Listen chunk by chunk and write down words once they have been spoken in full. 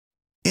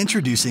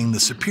Introducing the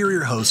Superior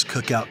Host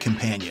Cookout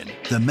Companion,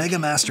 the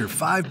Megamaster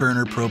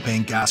 5-burner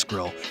propane gas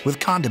grill with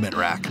condiment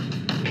rack.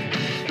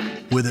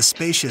 With a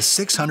spacious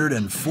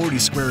 640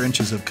 square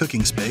inches of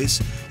cooking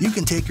space, you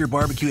can take your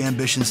barbecue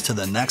ambitions to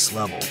the next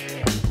level.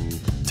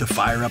 To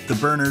fire up the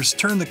burners,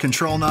 turn the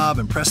control knob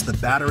and press the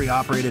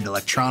battery-operated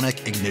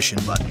electronic ignition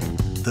button.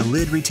 The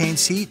lid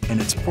retains heat and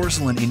its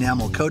porcelain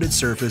enamel-coated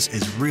surface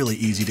is really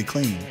easy to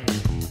clean.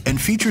 And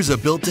features a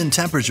built-in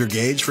temperature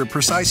gauge for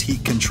precise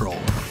heat control.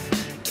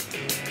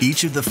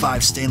 Each of the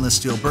 5 stainless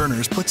steel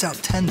burners puts out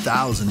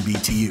 10,000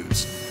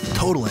 BTUs,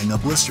 totaling a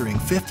blistering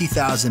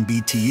 50,000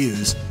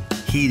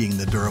 BTUs, heating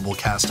the durable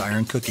cast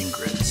iron cooking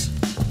grids.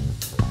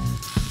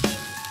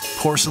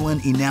 Porcelain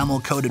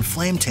enamel-coated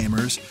flame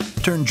tamers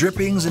turn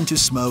drippings into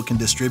smoke and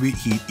distribute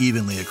heat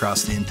evenly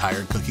across the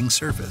entire cooking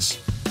surface.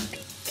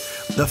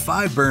 The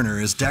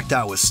 5-burner is decked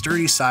out with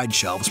sturdy side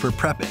shelves for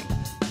prepping,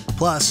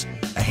 plus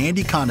a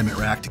handy condiment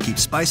rack to keep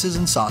spices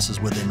and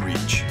sauces within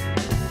reach.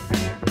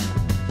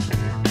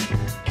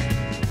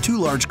 2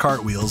 large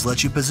cartwheels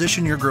let you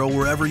position your grill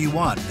wherever you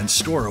want and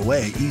store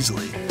away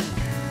easily.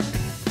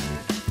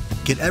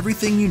 Get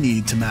everything you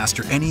need to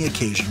master any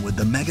occasion with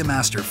the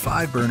Megamaster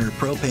 5-burner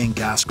propane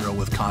gas grill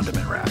with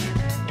condiment rack.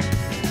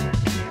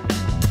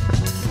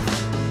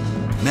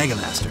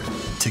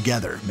 Megamaster,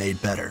 together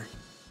made better.